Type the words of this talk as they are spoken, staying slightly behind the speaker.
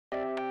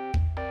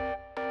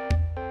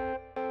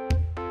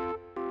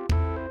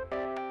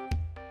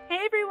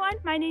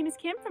everyone, my name is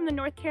Kim from the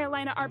North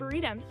Carolina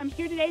Arboretum. I'm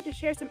here today to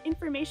share some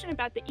information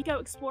about the Eco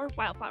Explore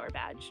Wildflower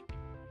Badge.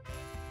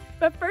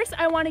 But first,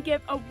 I want to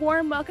give a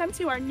warm welcome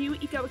to our new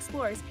Eco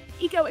Explorers.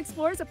 Eco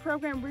Explore is a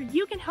program where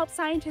you can help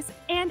scientists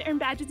and earn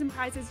badges and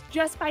prizes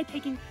just by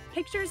taking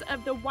pictures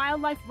of the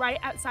wildlife right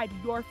outside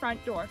your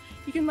front door.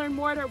 You can learn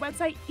more at our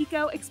website,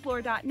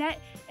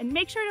 ecoexplore.net, and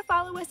make sure to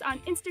follow us on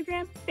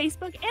Instagram,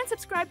 Facebook, and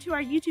subscribe to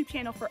our YouTube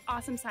channel for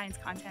awesome science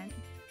content.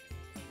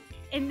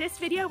 In this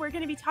video, we're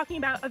going to be talking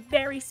about a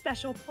very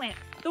special plant,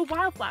 the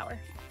wildflower.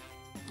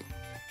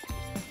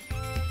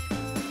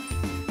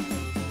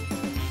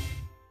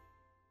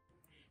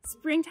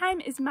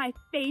 Springtime is my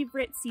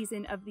favorite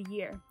season of the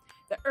year.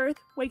 The earth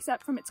wakes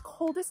up from its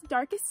coldest,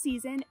 darkest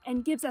season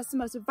and gives us the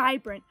most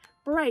vibrant,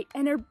 bright,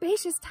 and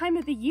herbaceous time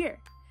of the year.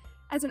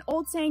 As an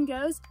old saying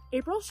goes,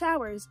 April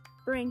showers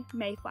bring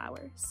May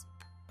flowers.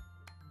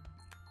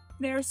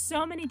 There are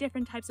so many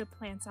different types of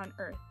plants on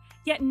earth,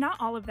 yet not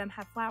all of them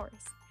have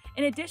flowers.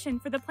 In addition,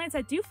 for the plants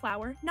that do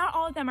flower, not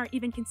all of them are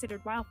even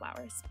considered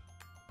wildflowers.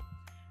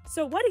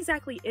 So what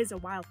exactly is a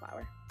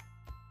wildflower?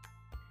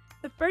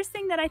 The first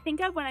thing that I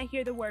think of when I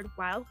hear the word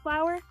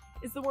wildflower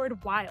is the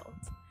word wild.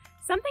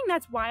 Something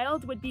that's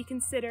wild would be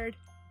considered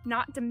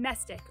not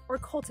domestic or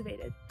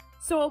cultivated.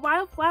 So a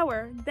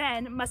wildflower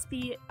then must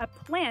be a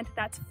plant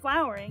that's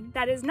flowering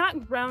that is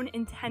not grown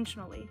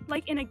intentionally,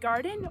 like in a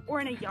garden or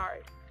in a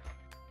yard.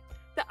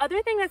 The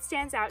other thing that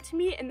stands out to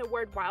me in the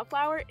word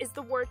wildflower is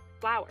the word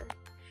flower.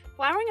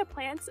 Flowering of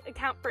plants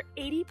account for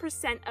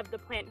 80% of the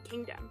plant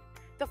kingdom.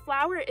 The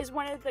flower is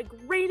one of the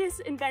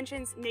greatest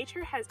inventions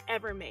nature has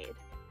ever made.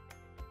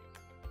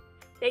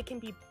 They can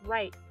be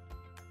bright,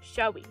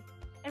 showy,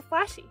 and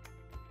flashy,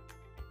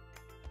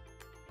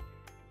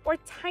 or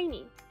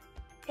tiny,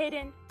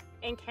 hidden,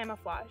 and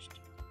camouflaged.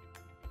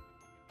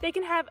 They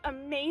can have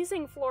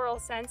amazing floral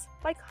scents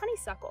like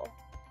honeysuckle,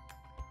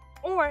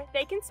 or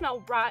they can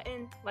smell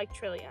rotten like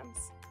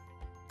trilliums.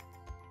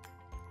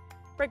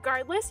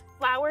 Regardless,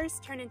 flowers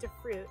turn into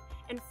fruit,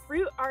 and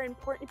fruit are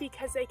important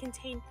because they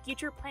contain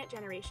future plant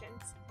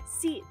generations,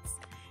 seeds,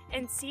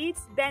 and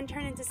seeds then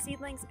turn into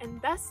seedlings,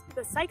 and thus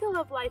the cycle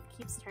of life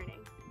keeps turning.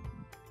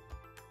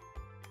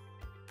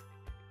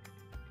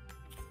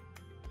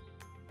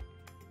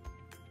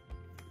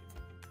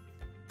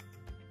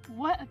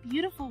 What a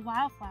beautiful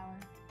wildflower.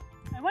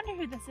 I wonder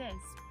who this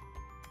is.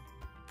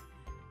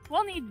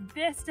 We'll need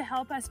this to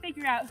help us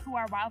figure out who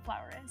our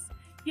wildflower is.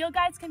 Field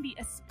guides can be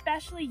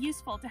especially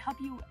useful to help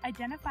you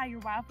identify your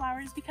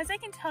wildflowers because they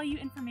can tell you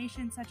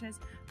information such as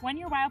when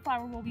your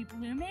wildflower will be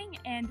blooming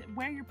and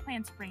where your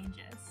plant's range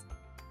is.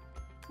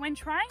 When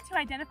trying to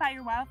identify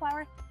your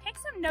wildflower, take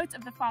some notes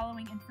of the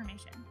following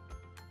information.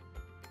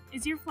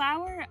 Is your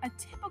flower a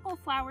typical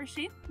flower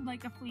shape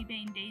like a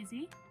fleabane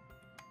daisy?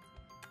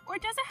 Or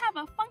does it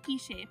have a funky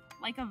shape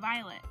like a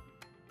violet?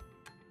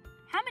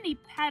 How many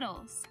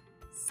petals,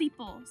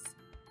 sepals,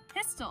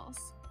 pistils,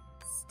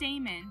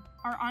 stamen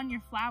are on your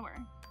flower?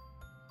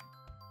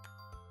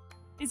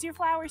 Is your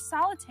flower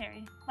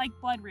solitary, like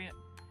bloodroot?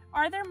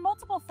 Or are there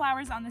multiple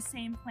flowers on the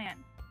same plant,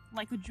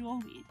 like a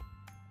jewelweed?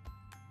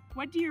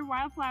 What do your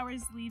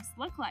wildflower's leaves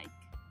look like?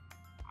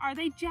 Are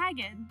they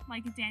jagged,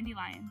 like a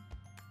dandelion?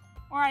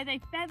 Or are they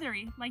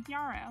feathery, like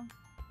yarrow?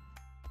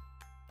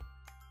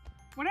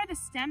 What are the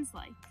stems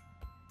like?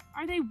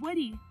 Are they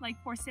woody,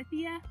 like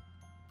forsythia?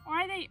 Or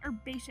are they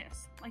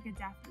herbaceous, like a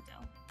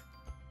daffodil?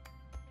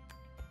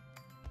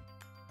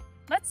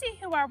 Let's see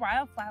who our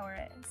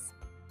wildflower is.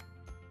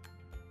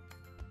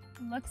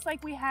 Looks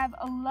like we have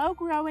a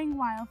low-growing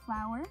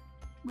wildflower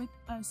with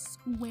a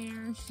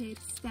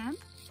square-shaped stem,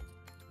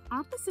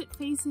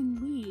 opposite-facing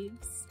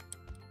leaves,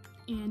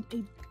 and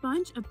a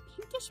bunch of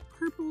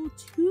pinkish-purple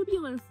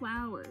tubular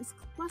flowers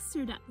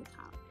clustered at the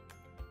top.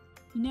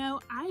 You know,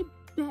 I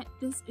bet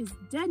this is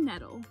dead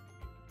nettle.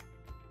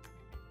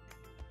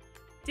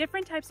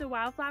 Different types of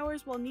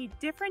wildflowers will need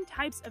different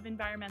types of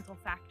environmental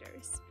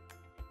factors.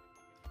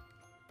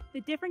 The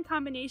different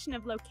combination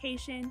of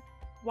location,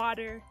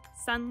 water,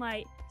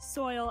 sunlight,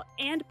 soil,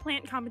 and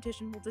plant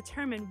competition will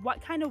determine what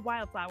kind of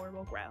wildflower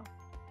will grow.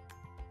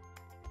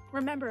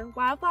 Remember,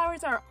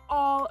 wildflowers are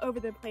all over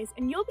the place,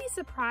 and you'll be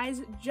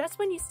surprised just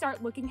when you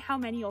start looking how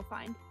many you'll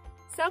find.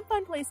 Some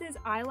fun places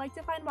I like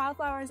to find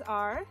wildflowers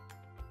are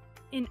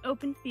in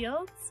open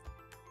fields,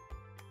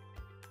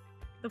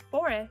 the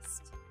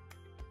forest,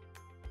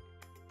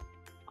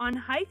 on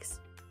hikes,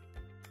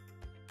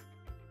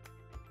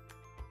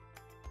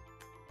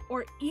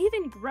 or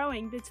even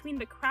growing between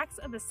the cracks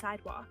of a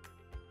sidewalk.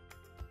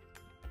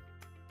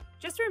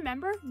 Just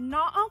remember,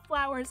 not all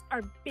flowers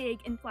are big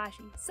and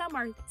flashy. Some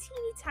are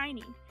teeny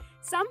tiny.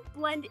 Some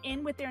blend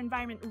in with their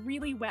environment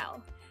really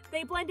well.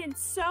 They blend in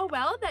so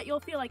well that you'll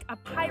feel like a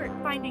pirate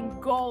finding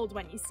gold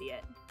when you see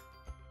it.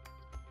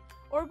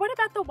 Or what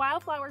about the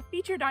wildflower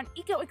featured on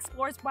Eco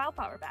Explore's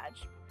Wildflower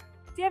Badge?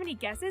 Do you have any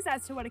guesses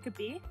as to what it could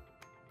be?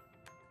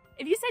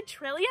 If you said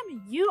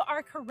trillium, you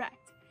are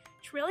correct.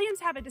 Trilliums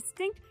have a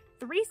distinct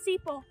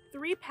 3-sepal,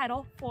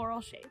 3-petal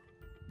floral shape.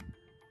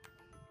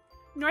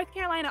 North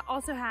Carolina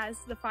also has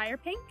the fire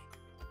pink,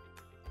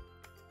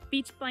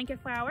 beach blanket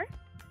flower,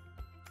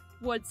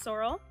 wood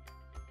sorrel,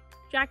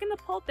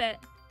 jack-in-the-pulpit,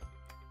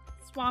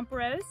 swamp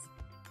rose,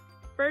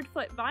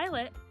 birdfoot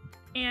violet,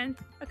 and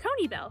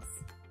coney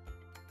bells.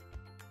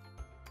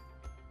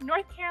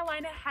 North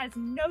Carolina has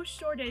no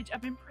shortage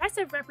of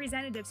impressive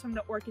representatives from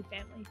the orchid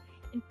family.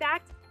 In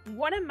fact,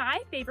 one of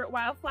my favorite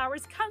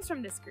wildflowers comes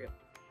from this group.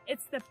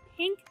 It's the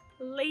pink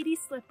lady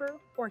slipper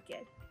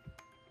orchid.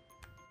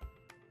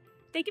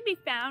 They can be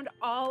found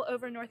all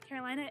over North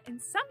Carolina,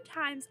 and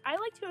sometimes I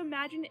like to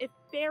imagine if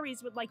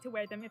fairies would like to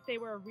wear them if they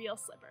were a real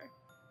slipper.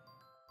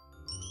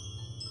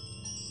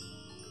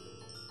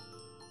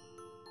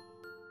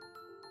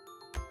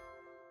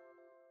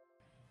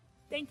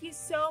 Thank you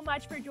so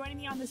much for joining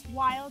me on this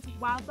wild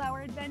wildflower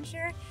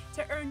adventure.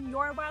 To earn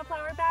your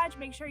wildflower badge,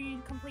 make sure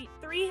you complete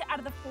 3 out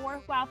of the 4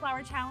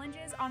 wildflower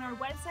challenges on our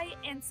website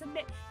and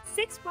submit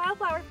 6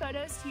 wildflower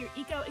photos to your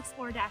Eco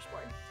Explore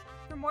dashboard.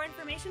 For more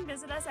information,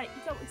 visit us at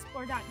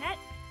ecoexplore.net.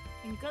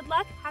 And good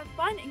luck, have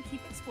fun, and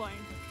keep exploring.